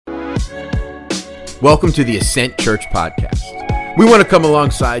Welcome to the Ascent Church Podcast. We want to come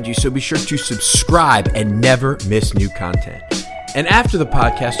alongside you, so be sure to subscribe and never miss new content. And after the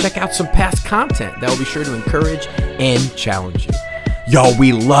podcast, check out some past content that will be sure to encourage and challenge you. Y'all,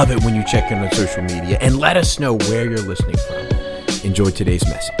 we love it when you check in on social media and let us know where you're listening from. Enjoy today's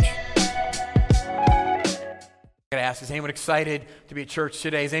message. I gotta ask, is anyone excited to be at church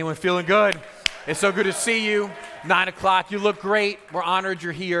today? Is anyone feeling good? It's so good to see you. 9 o'clock. You look great. We're honored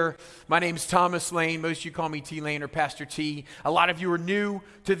you're here. My name's Thomas Lane. Most of you call me T Lane or Pastor T. A lot of you are new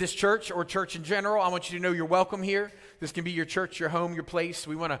to this church or church in general. I want you to know you're welcome here. This can be your church, your home, your place.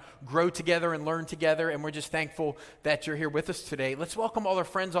 We want to grow together and learn together, and we're just thankful that you're here with us today. Let's welcome all our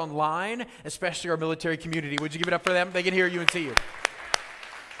friends online, especially our military community. Would you give it up for them? They can hear you and see you.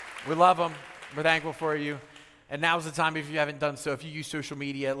 We love them. We're thankful for you. And now's the time, if you haven't done so, if you use social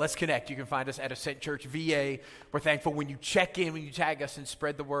media, let's connect. You can find us at Ascent Church VA. We're thankful when you check in, when you tag us and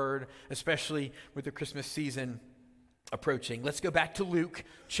spread the word, especially with the Christmas season approaching. Let's go back to Luke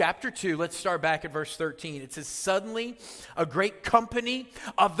chapter 2. Let's start back at verse 13. It says, "Suddenly a great company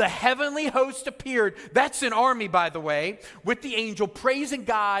of the heavenly host appeared." That's an army, by the way, with the angel praising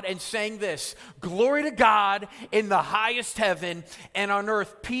God and saying this, "Glory to God in the highest heaven, and on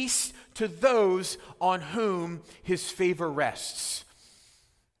earth peace to those on whom his favor rests."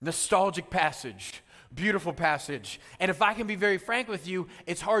 Nostalgic passage, beautiful passage. And if I can be very frank with you,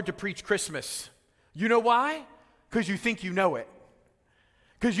 it's hard to preach Christmas. You know why? Because you think you know it.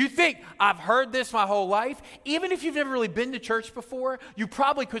 Because you think, I've heard this my whole life. Even if you've never really been to church before, you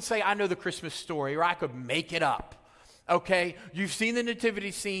probably could say, I know the Christmas story, or I could make it up. Okay, you've seen the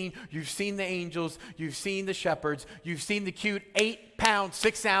nativity scene, you've seen the angels, you've seen the shepherds, you've seen the cute 8-pound,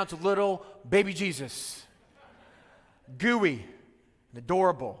 6-ounce little baby Jesus. Gooey and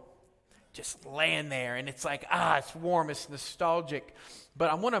adorable, just laying there, and it's like, it's warm, it's nostalgic.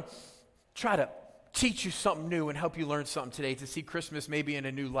 But I want to try to teach you something new and help you learn something today to see Christmas maybe in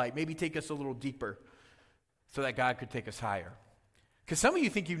a new light, maybe take us a little deeper so that God could take us higher. Because some of you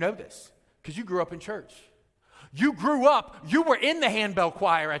think you know this because you grew up in church. You grew up, you were in the handbell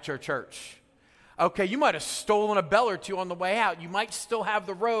choir at your church. Okay, you might have stolen a bell or two on the way out. You might still have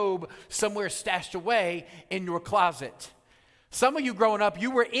the robe somewhere stashed away in your closet. Some of you growing up,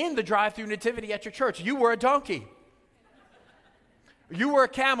 you were in the drive-through nativity at your church. You were a donkey. You were a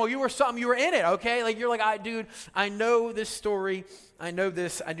camel. You were something. You were in it, okay? Like, you're like, dude, I know this story. I know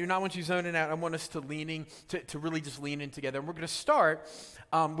this. I do not want you zoning out. I want us to really just lean in together. And we're going to start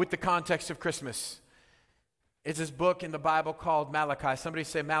with the context of Christmas. It's this book in the Bible called Malachi. Somebody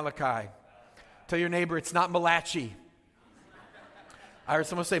say Malachi. Tell your neighbor it's not Malachi. I heard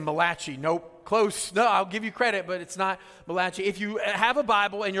someone say Malachi. Nope, close. No, I'll give you credit, but it's not Malachi. If you have a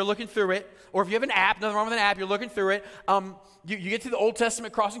Bible and you're looking through it, or if you have an app, nothing wrong with an app, you're looking through it, you get to the Old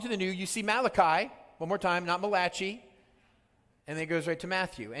Testament crossing to the New, you see Malachi, one more time, not Malachi, and then it goes right to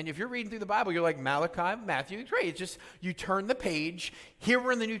Matthew. And if you're reading through the Bible, you're like, Malachi, Matthew, great. It's just, you turn the page. Here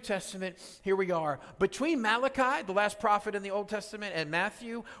we're in the New Testament. Here we are. Between Malachi, the last prophet in the Old Testament, and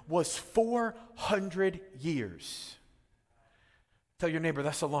Matthew was 400 years. Tell your neighbor,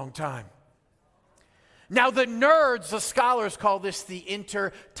 that's a long time. Now, the nerds, the scholars call this the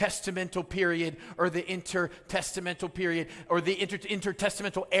intertestamental period, or the intertestamental period, or the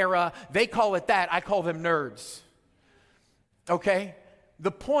intertestamental era. They call it that. I call them nerds. Okay?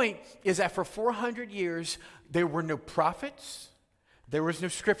 The point is that for 400 years, there were no prophets, there was no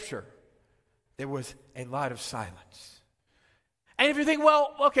scripture, there was a lot of silence. And if you think,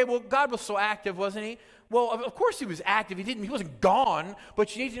 God was so active, wasn't he? Well, of course he was active. He wasn't gone,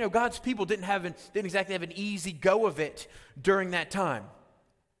 but you need to know God's people didn't exactly have an easy go of it during that time.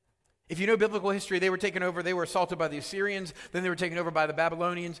 If you know biblical history, they were assaulted by the Assyrians, then they were taken over by the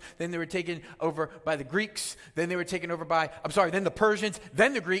Babylonians, then they were taken over by the Greeks, then they were taken over then the Persians,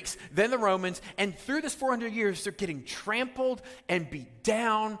 then the Greeks, then the Romans, and through this 400 years, they're getting trampled and beat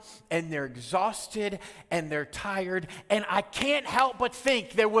down, and they're exhausted, and they're tired, and I can't help but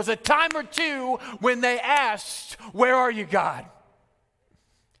think there was a time or two when they asked, "Where are you, God?"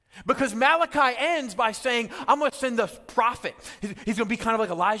 Because Malachi ends by saying, I'm going to send the prophet. He's going to be kind of like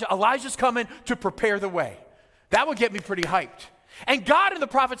Elijah. Elijah's coming to prepare the way. That would get me pretty hyped. And God in the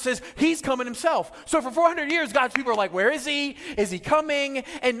prophet says he's coming himself. So for 400 years, God's people are like, where is he? Is he coming?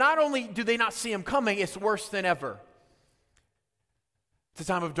 And not only do they not see him coming, it's worse than ever. It's a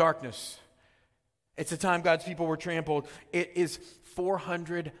time of darkness. It's a time God's people were trampled. It is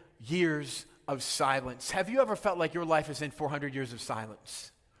 400 years of silence. Have you ever felt like your life is in 400 years of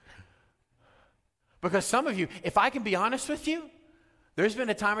silence? Because some of you, if I can be honest with you, there's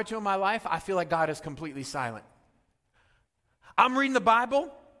been a time or two in my life I feel like God is completely silent. I'm reading the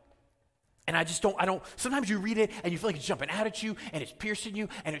Bible, And I don't, sometimes you read it and you feel like it's jumping out at you and it's piercing you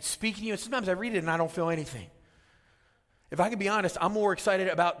and it's speaking to you. And sometimes I read it and I don't feel anything. If I can be honest, I'm more excited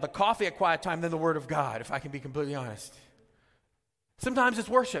about the coffee at quiet time than the Word of God, if I can be completely honest. Sometimes it's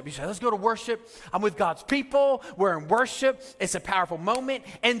worship. You say, let's go to worship. I'm with God's people. We're in worship. It's a powerful moment.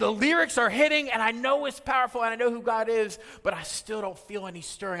 And the lyrics are hitting, and I know it's powerful, and I know who God is, but I still don't feel any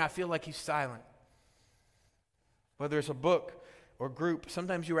stirring. I feel like He's silent. Whether it's a book or group,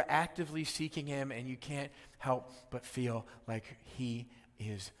 sometimes you are actively seeking Him, and you can't help but feel like He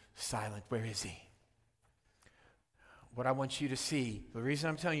is silent. Where is He? What I want you to see, the reason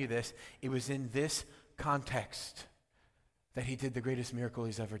I'm telling you this, it was in this context that He did the greatest miracle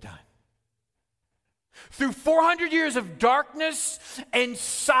He's ever done. Through 400 years of darkness and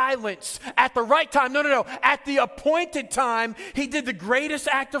silence, at the right time, at the appointed time, He did the greatest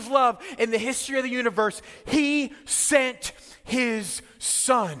act of love in the history of the universe. He sent His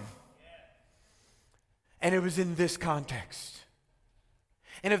Son. And it was in this context.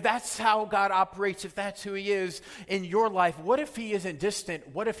 And if that's how God operates, if that's who He is in your life, what if He isn't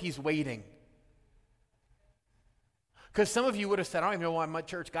distant? What if He's waiting? Because some of you would have said, I don't even know why my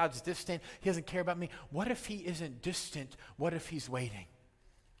church, God's distant. He doesn't care about me. What if He isn't distant? What if He's waiting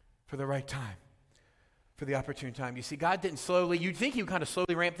for the right time, for the opportune time? You see, God didn't you'd think He would kind of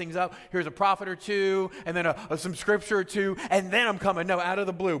slowly ramp things up. Here's a prophet or two, and then some scripture or two, and then I'm coming. No, out of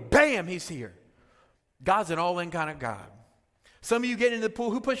the blue, bam, He's here. God's an all-in kind of God. Some of you get into the pool.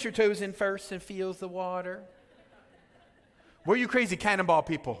 Who puts your toes in first and feels the water? Where are you crazy cannonball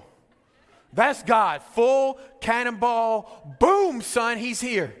people? That's God. Full cannonball. Boom, son. He's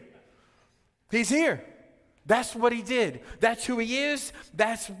here. He's here. That's what He did. That's who He is.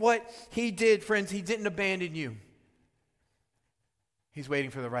 That's what He did, friends. He didn't abandon you. He's waiting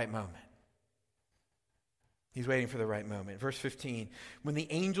for the right moment. He's waiting for the right moment. Verse 15. When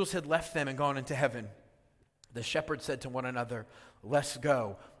the angels had left them and gone into heaven, the shepherds said to one another, let's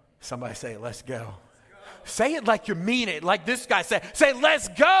go. Somebody say, let's go. Say it like you mean it, like this guy said. Say, let's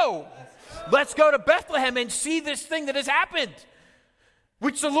go. Let's go to Bethlehem and see this thing that has happened,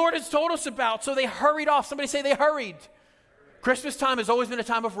 which the Lord has told us about. So they hurried off. Somebody say they hurried. Christmas time has always been a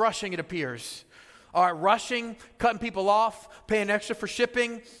time of rushing, it appears. All right, rushing, cutting people off, paying extra for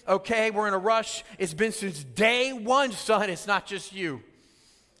shipping. Okay, we're in a rush. It's been since day one, son. It's not just you.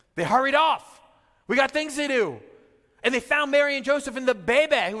 They hurried off. We got things to do. And they found Mary and Joseph and the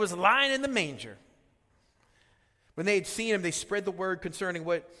baby who was lying in the manger. When they had seen Him, they spread the word concerning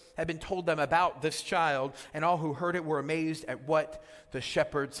what had been told them about this child, and all who heard it were amazed at what the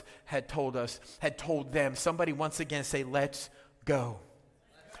shepherds had told them. Somebody once again say, let's go.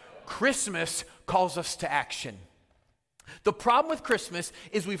 Christmas calls us to action. The problem with Christmas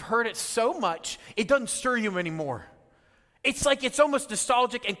is we've heard it so much, it doesn't stir you anymore. It's like it's almost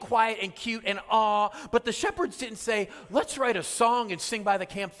nostalgic and quiet and cute and awe. But the shepherds didn't say, let's write a song and sing by the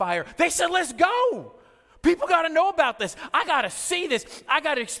campfire. They said, let's go. People got to know about this. I got to see this. I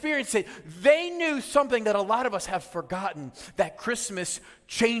got to experience it. They knew something that a lot of us have forgotten, that Christmas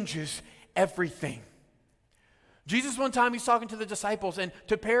changes everything. Jesus, one time, He's talking to the disciples, and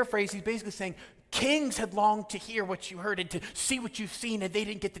to paraphrase, He's basically saying, kings had longed to hear what you heard and to see what you've seen, and they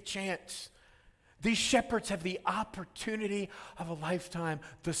didn't get the chance. These shepherds have the opportunity of a lifetime.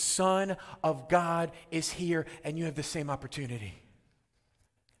 The Son of God is here, and you have the same opportunity.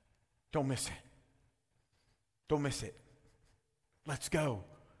 Don't miss it. Don't miss it. Let's go.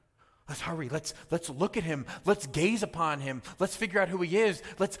 Let's hurry. Let's look at Him. Let's gaze upon Him. Let's figure out who He is.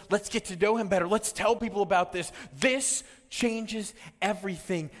 Let's get to know Him better. Let's tell people about this. This changes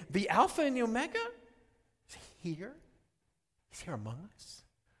everything. The Alpha and the Omega is here. He's here among us.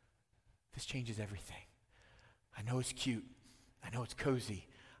 This changes everything. I know it's cute. I know it's cozy.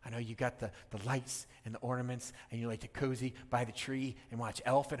 I know you got the lights and the ornaments, and you like to cozy by the tree and watch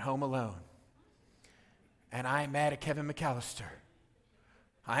Elf at Home Alone. And I am mad at Kevin McAllister.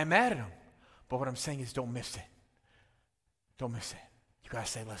 I am mad at him. But what I'm saying is don't miss it. Don't miss it. You got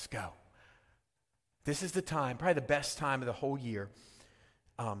to say, let's go. This is the time, probably the best time of the whole year,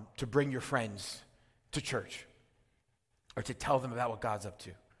 to bring your friends to church or to tell them about what God's up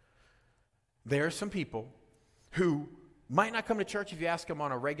to. There are some people who might not come to church if you ask them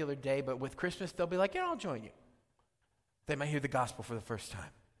on a regular day, but with Christmas, they'll be like, yeah, I'll join you. They might hear the gospel for the first time.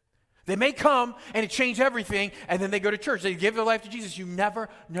 They may come and it change everything, and then they go to church. They give their life to Jesus. You never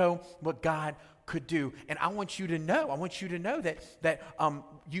know what God could do. And I want you to know that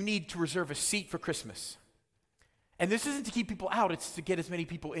you need to reserve a seat for Christmas. And this isn't to keep people out. It's to get as many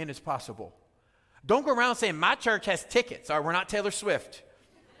people in as possible. Don't go around saying, my church has tickets. All right, we're not Taylor Swift.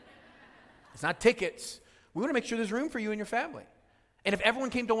 It's not tickets. We want to make sure there's room for you and your family. And if everyone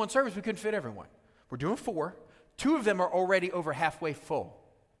came to one service, we couldn't fit everyone. We're doing 4. 2 of them are already over halfway full,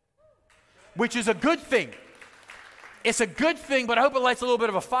 which is a good thing. It's a good thing, but I hope it lights a little bit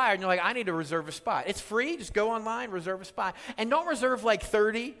of a fire. And you're like, I need to reserve a spot. It's free. Just go online, reserve a spot. And don't reserve like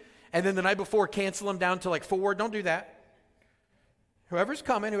 30, and then the night before cancel them down to like 4. Don't do that. Whoever's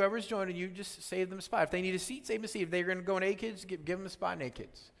coming, whoever's joining you, just save them a spot. If they need a seat, save them a seat. If they're going to go in A-Kids, give them a spot in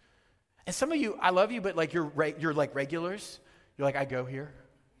A-Kids. And some of you, I love you, but like you're like regulars. You're like, I go here.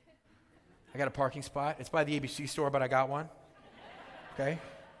 I got a parking spot. It's by the ABC store, but I got one. Okay?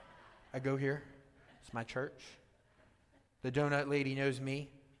 I go here. It's my church. The donut lady knows me,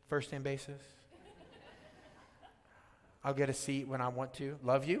 first-name basis. I'll get a seat when I want to.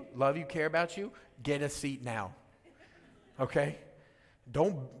 Love you, care about you. Get a seat now. Okay?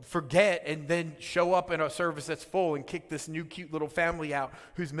 Don't forget and then show up in a service that's full and kick this new cute little family out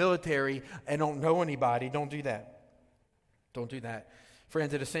who's military and don't know anybody. Don't do that. Don't do that.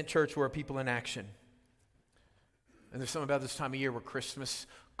 Friends, at Ascent Church, we're a people in action. And there's something about this time of year where Christmas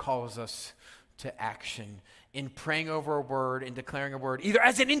calls us to action in praying over a word and declaring a word, either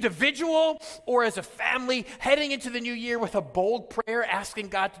as an individual or as a family, heading into the new year with a bold prayer, asking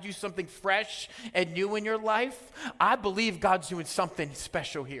God to do something fresh and new in your life. I believe God's doing something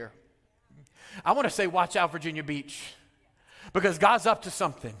special here. I want to say, watch out, Virginia Beach, because God's up to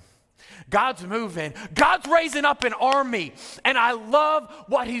something. God's moving. God's raising up an army. And I love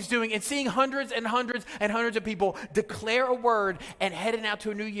what he's doing. And seeing hundreds and hundreds and hundreds of people declare a word and heading out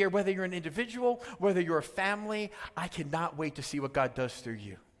to a new year, whether you're an individual, whether you're a family, I cannot wait to see what God does through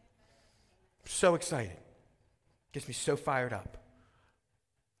you. So excited. Gets me so fired up.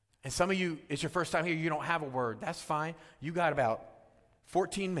 And some of you, it's your first time here, you don't have a word. That's fine. You got about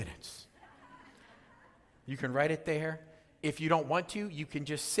 14 minutes. You can write it there. If you don't want to, you can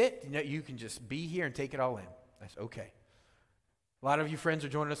just sit. You can just be here and take it all in. That's okay. A lot of you friends are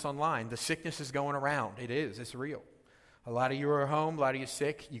joining us online. The sickness is going around. It is. It's real. A lot of you are at home. A lot of you are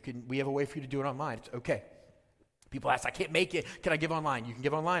sick. We have a way for you to do it online. It's okay. People ask, I can't make it. Can I give online? You can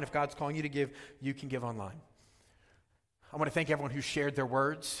give online. If God's calling you to give, you can give online. I want to thank everyone who shared their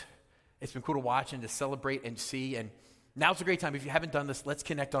words. It's been cool to watch and to celebrate and see. And now's a great time. If you haven't done this, let's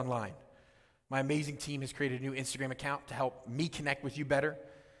connect online. My amazing team has created a new Instagram account to help me connect with you better.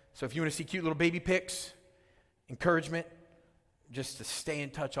 So if you want to see cute little baby pics, encouragement, just to stay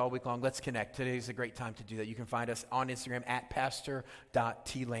in touch all week long, let's connect. Today is a great time to do that. You can find us on Instagram at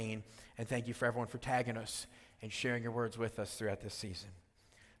pastor.tlane. And thank you for everyone for tagging us and sharing your words with us throughout this season.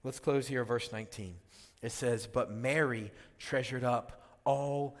 Let's close here, verse 19. It says, but Mary treasured up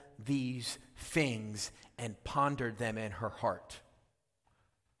all these things and pondered them in her heart.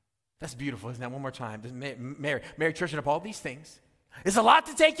 That's beautiful, isn't that? One more time. Mary treasured up all these things. It's a lot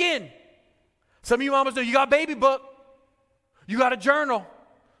to take in. Some of you mamas know you got a baby book. You got a journal.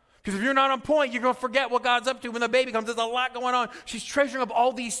 Because if you're not on point, you're going to forget what God's up to when the baby comes. There's a lot going on. She's treasuring up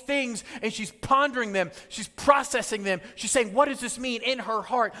all these things, and she's pondering them. She's processing them. She's saying, what does this mean? In her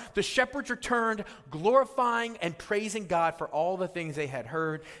heart, the shepherds returned, glorifying and praising God for all the things they had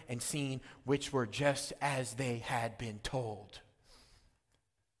heard and seen, which were just as they had been told.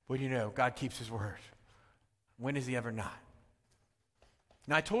 What do you know? God keeps his word. When is he ever not?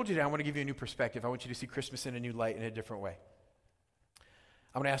 Now, I told you that I want to give you a new perspective. I want you to see Christmas in a new light, in a different way.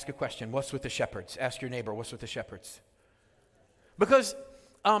 I'm going to ask a question. What's with the shepherds? Ask your neighbor, what's with the shepherds? Because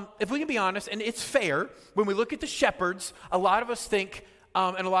if we can be honest, and it's fair, when we look at the shepherds, a lot of us think,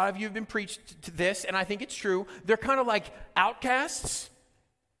 and a lot of you have been preached to this, and I think it's true, they're kind of like outcasts.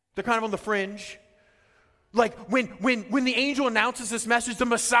 They're kind of on the fringe. Like when the angel announces this message, the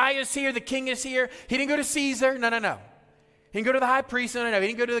Messiah is here, the king is here. He didn't go to Caesar. No. He didn't go to the high priest. No. He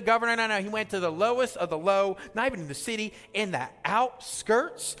didn't go to the governor. No. He went to the lowest of the low, not even in the city. In the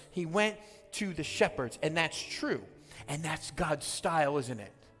outskirts, he went to the shepherds. And that's true. And that's God's style, isn't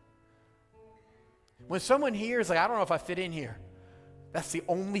it? When someone here is like, I don't know if I fit in here, that's the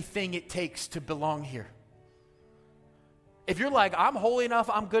only thing it takes to belong here. If you're like, I'm holy enough,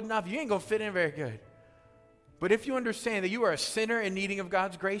 I'm good enough, you ain't going to fit in very good. But if you understand that you are a sinner in needing of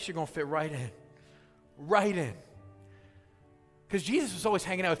God's grace, you're going to fit right in. Right in. Because Jesus was always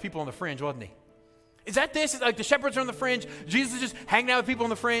hanging out with people on the fringe, wasn't he? Is that this? It's like the shepherds are on the fringe. Jesus is just hanging out with people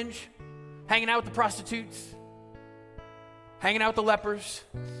on the fringe. Hanging out with the prostitutes. Hanging out with the lepers.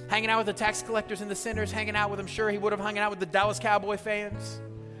 Hanging out with the tax collectors and the sinners. Hanging out with, I'm sure he would have hung out with the Dallas Cowboy fans.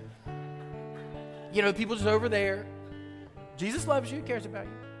 You know, people just over there. Jesus loves you, cares about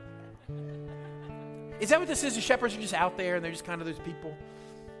you. Is that what this is? The shepherds are just out there and they're just kind of those people?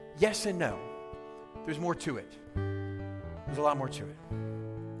 Yes and no. There's more to it. There's a lot more to it.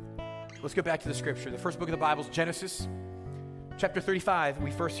 Let's go back to the scripture. The first book of the Bible is Genesis. Chapter 35, we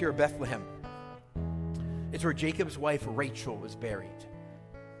first hear of Bethlehem. It's where Jacob's wife Rachel was buried.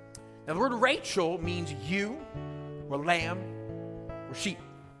 Now the word Rachel means ewe, or lamb, or sheep.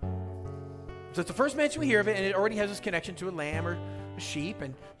 So it's the first mention we hear of it, and it already has this connection to a lamb or a sheep,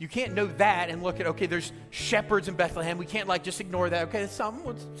 and you can't know that and look at, okay, there's shepherds in Bethlehem. We can't just ignore that. Okay,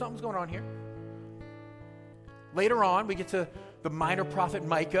 something's going on here. Later on, we get to the minor prophet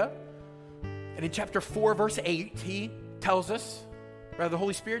Micah, and in chapter 4, verse 8, he tells us, rather the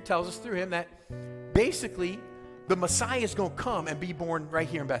Holy Spirit tells us through him that basically the Messiah is going to come and be born right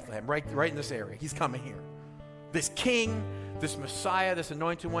here in Bethlehem, right in this area. He's coming here. This king, this Messiah, this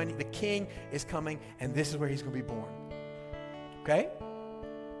anointed one, the king is coming, and this is where he's going to be born. Okay,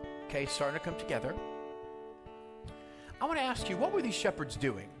 starting to come together. I want to ask you, what were these shepherds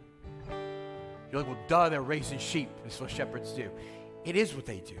doing? You're like, well, duh, they're raising sheep. That's what shepherds do. It is what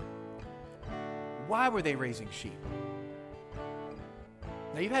they do. Why were they raising sheep?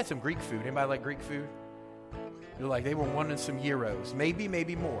 Now, you've had some Greek food. Anybody like Greek food? You're like, they were wanting some gyros.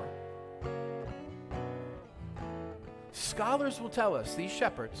 Maybe more. Scholars will tell us these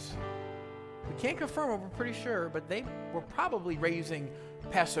shepherds, we can't confirm it, we're pretty sure, but they were probably raising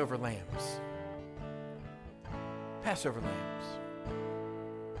Passover lambs. Passover lambs.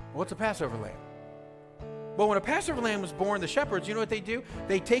 What's a Passover lamb? Well, when a Passover lamb was born, the shepherds, you know what they do?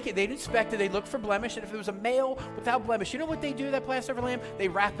 They take it, they'd inspect it, they'd look for blemish, and if it was a male without blemish, you know what they do to that Passover lamb? They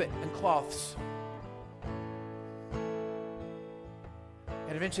wrap it in cloths.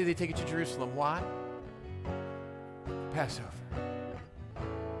 And eventually they take it to Jerusalem. Why? Passover.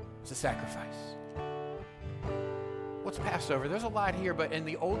 It's a sacrifice. What's Passover? There's a lot here, but in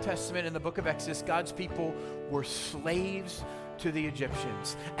the Old Testament, in the book of Exodus, God's people were slaves to the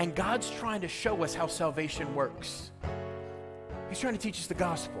Egyptians. And God's trying to show us how salvation works. He's trying to teach us the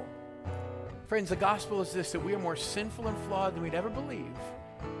gospel. Friends, the gospel is this, that we are more sinful and flawed than we'd ever believe.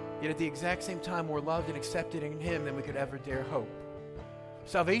 Yet at the exact same time, we're loved and accepted in Him than we could ever dare hope.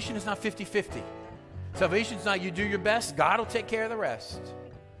 Salvation is not 50-50. Salvation is not you do your best, God will take care of the rest.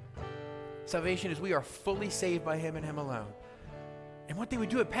 Salvation is we are fully saved by Him and Him alone. And what they would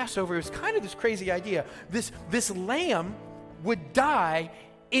do at Passover is kind of this crazy idea. This lamb would die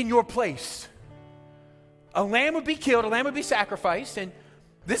in your place. A lamb would be killed, a lamb would be sacrificed, and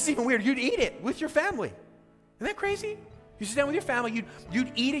this is even weird. You'd eat it with your family. Isn't that crazy? You sit down with your family,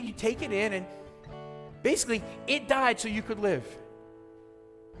 you'd eat it, you take it in, and basically it died so you could live.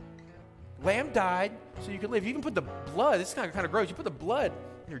 Lamb died so you could live. You even put the blood, this is kind of gross, you put the blood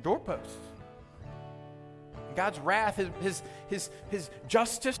in your doorposts. And God's wrath, his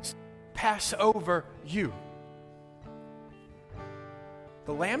justice pass over you.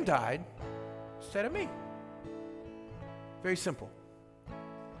 The lamb died instead of me. Very simple.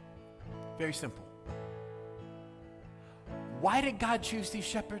 Very simple. Why did God choose these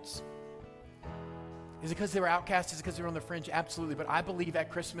shepherds? Is it because they were outcasts? Is it because they were on the fringe? Absolutely. But I believe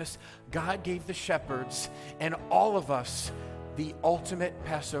at Christmas, God gave the shepherds and all of us the ultimate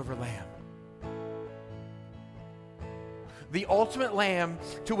Passover lamb. The ultimate lamb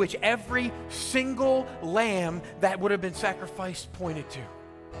to which every single lamb that would have been sacrificed pointed to.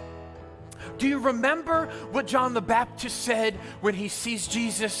 Do you remember what John the Baptist said when he sees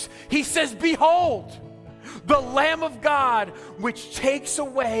Jesus? He says, "Behold, the Lamb of God, which takes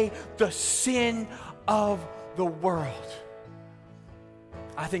away the sin of the world."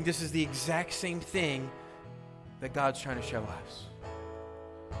 I think this is the exact same thing that God's trying to show us.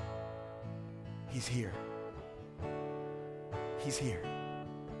 He's here. He's here.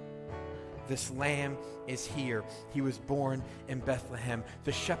 This lamb is here. He was born in Bethlehem.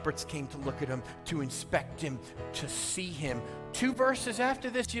 The shepherds came to look at him, to inspect him, to see him. 2 verses after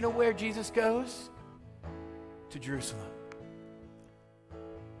this, you know where Jesus goes? To Jerusalem.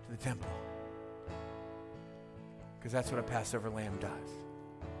 To the temple. Because that's what a Passover lamb does.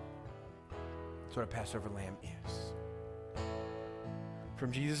 That's what a Passover lamb is.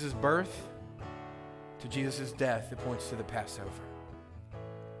 From Jesus' birth to Jesus' death, it points to the Passover.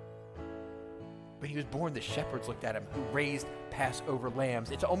 But he was born, the shepherds looked at him, who raised Passover lambs.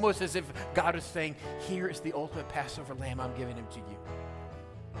 It's almost as if God is saying, here is the ultimate Passover lamb, I'm giving him to you.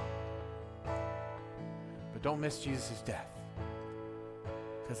 But don't miss Jesus' death.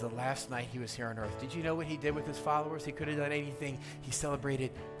 Because the last night he was here on earth, did you know what he did with his followers? He could have done anything. He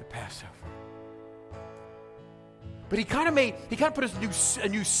celebrated the Passover. But he kind of put a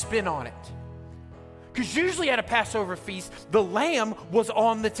new spin on it. Because usually at a Passover feast, the lamb was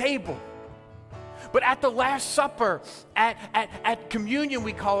on the table. But at the Last Supper, at communion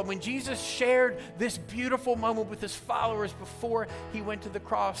we call it, when Jesus shared this beautiful moment with his followers before he went to the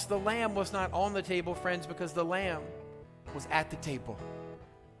cross, the lamb was not on the table, friends, because the lamb was at the table.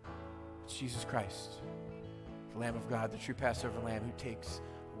 It's Jesus Christ, the Lamb of God, the true Passover Lamb who takes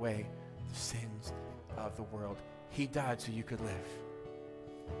away the sins of the world. He died so you could live.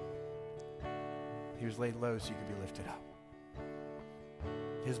 He was laid low so you could be lifted up.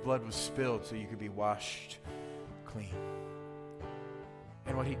 His blood was spilled so you could be washed clean.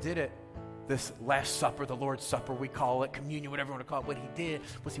 And what he did at this Last Supper, the Lord's Supper, we call it, communion, whatever you want to call it, what he did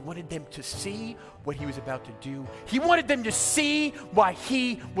was he wanted them to see what he was about to do. He wanted them to see why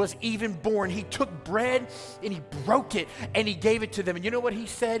he was even born. He took bread and he broke it and he gave it to them. And you know what he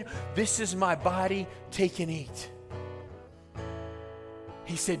said? This is my body, take and eat.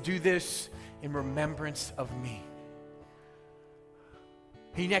 He said, do this in remembrance of me.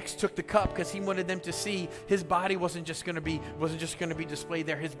 He next took the cup because he wanted them to see his body wasn't just going to be displayed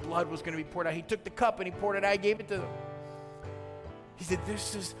there. His blood was going to be poured out. He took the cup and he poured it out. He gave it to them. He said,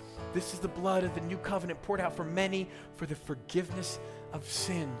 this is the blood of the new covenant poured out for many for the forgiveness of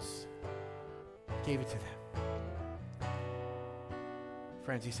sins. He gave it to them.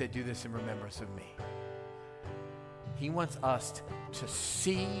 Friends, he said, do this in remembrance of me. He wants us to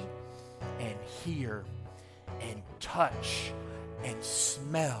see and hear and touch and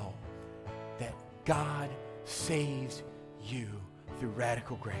smell that God saves you through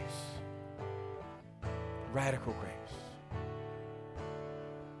radical grace. Radical grace.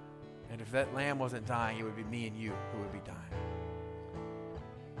 And if that lamb wasn't dying, it would be me and you who would be dying.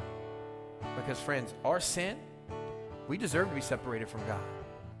 Because friends, our sin, we deserve to be separated from God.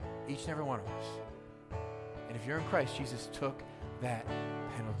 Each and every one of us. And if you're in Christ, Jesus took that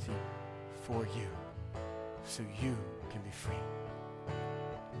penalty for you so you can be free.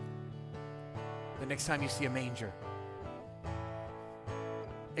 The next time you see a manger,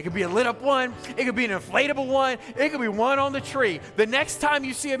 it could be a lit up one, it could be an inflatable one, it could be one on the tree. The next time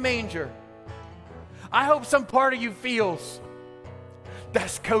you see a manger, I hope some part of you feels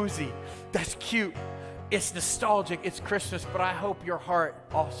that's cozy, that's cute, it's nostalgic, it's Christmas, but I hope your heart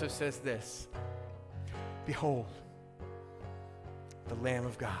also says this: behold, the Lamb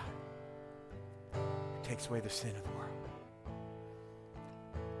of God who takes away the sin of the world.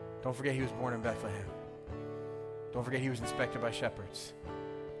 Don't forget he was born in Bethlehem. Don't forget he was inspected by shepherds.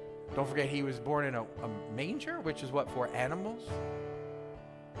 Don't forget he was born in a manger, which is what, for animals?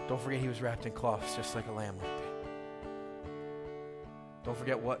 Don't forget he was wrapped in cloths just like a lamb would be. Don't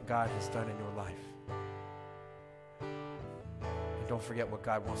forget what God has done in your life. And don't forget what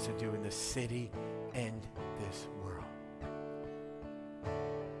God wants to do in this city and this world.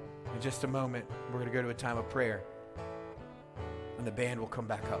 In just a moment, we're going to go to a time of prayer. And the band will come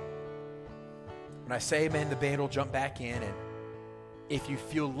back up. When I say amen, the band will jump back in, and if you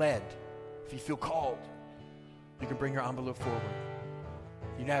feel led, if you feel called, you can bring your envelope forward.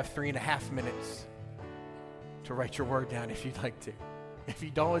 You now have 3.5 minutes to write your word down if you'd like to. If you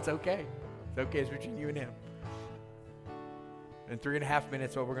don't, it's okay. It's okay. It's between you and him. In 3.5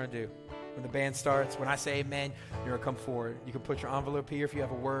 minutes, what we're going to do, when the band starts, when I say amen, you're going to come forward. You can put your envelope here if you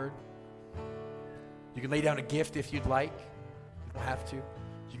have a word. You can lay down a gift if you'd like. You don't have to. You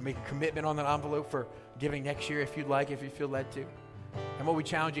can make a commitment on that envelope for giving next year if you'd like, if you feel led to. And what we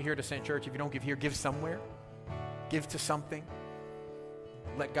challenge you here at Ascent Church, if you don't give here, give somewhere. Give to something.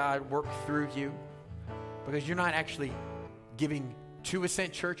 Let God work through you. Because you're not actually giving to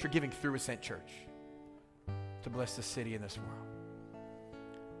Ascent Church, you're giving through Ascent Church to bless the city and this world.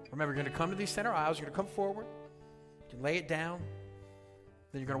 Remember, you're going to come to these center aisles, you're going to come forward, you can lay it down,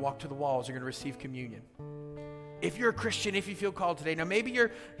 then you're going to walk to the walls, you're going to receive communion. If you're a Christian, if you feel called today, now maybe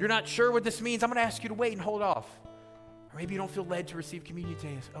you're not sure what this means, I'm going to ask you to wait and hold off. Or maybe you don't feel led to receive communion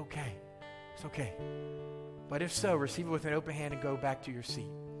today. It's okay. It's okay. But if so, receive it with an open hand and go back to your seat.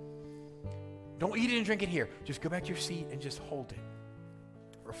 Don't eat it and drink it here. Just go back to your seat and just hold it.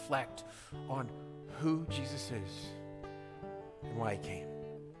 Reflect on who Jesus is and why he came.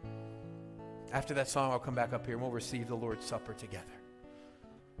 After that song, I'll come back up here and we'll receive the Lord's Supper together.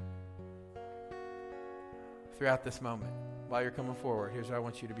 Throughout this moment, while you're coming forward, here's what I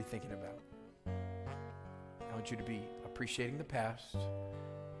want you to be thinking about. I want you to be appreciating the past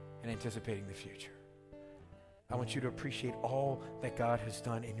and anticipating the future. I want you to appreciate all that God has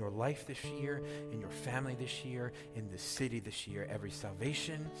done in your life this year, in your family this year, in the city this year. Every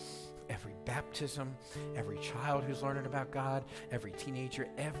salvation, every baptism, every child who's learning about God, every teenager,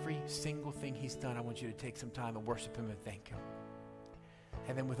 every single thing he's done. I want you to take some time and worship him and thank him.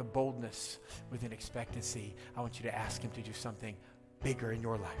 And then with a boldness, with an expectancy, I want you to ask him to do something bigger in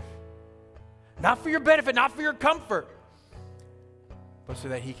your life. Not for your benefit, not for your comfort, but so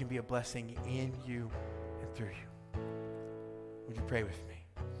that he can be a blessing in you and through you. Would you pray with me?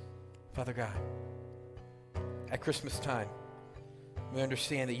 Father God, at Christmas time, we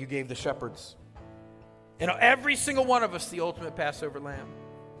understand that you gave the shepherds, and every single one of us, the ultimate Passover lamb.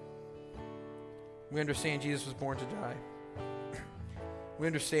 We understand Jesus was born to die. We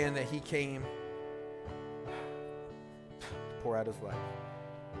understand that he came to pour out his life.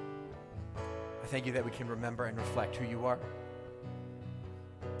 I thank you that we can remember and reflect who you are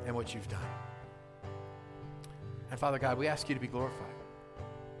and what you've done. And Father God, we ask you to be glorified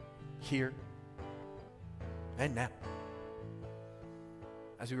here and now.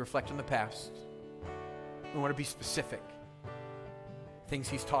 As we reflect on the past, we want to be specific. Things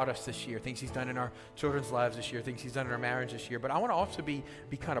he's taught us this year, things he's done in our children's lives this year, things he's done in our marriage this year. But I want to also be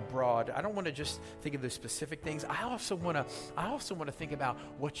kind of broad. I don't want to just think of the specific things. I also want to think about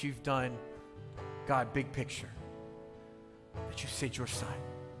what you've done, God, big picture. That you sent your son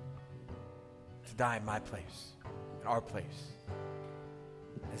to die in my place, in our place,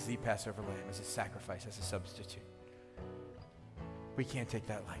 as the Passover lamb, as a sacrifice, as a substitute. We can't take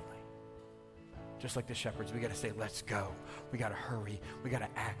that lightly. Just like the shepherds, we got to say, let's go. We got to hurry. We got to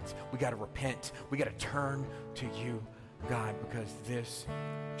act. We got to repent. We got to turn to you, God, because this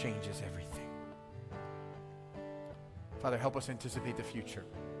changes everything. Father, help us anticipate the future.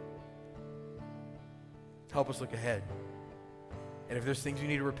 Help us look ahead. And if there's things we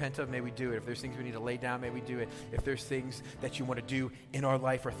need to repent of, may we do it. If there's things we need to lay down, may we do it. If there's things that you want to do in our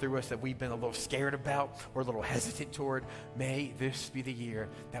life or through us that we've been a little scared about or a little hesitant toward, may this be the year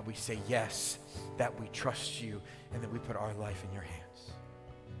that we say yes, that we trust you, and that we put our life in your hands.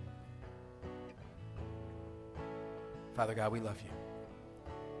 Father God, we love you.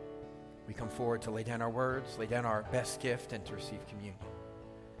 We come forward to lay down our words, lay down our best gift, and to receive communion.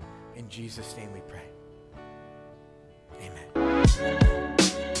 In Jesus' name we pray. Amen.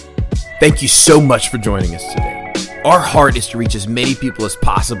 Thank you so much for joining us today. Our heart is to reach as many people as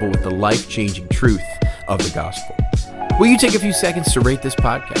possible with the life-changing truth of the gospel. Will you take a few seconds to rate this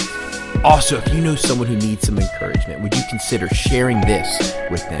podcast? Also, if you know someone who needs some encouragement, would you consider sharing this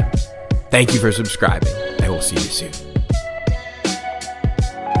with them? Thank you for subscribing, and we'll see you soon.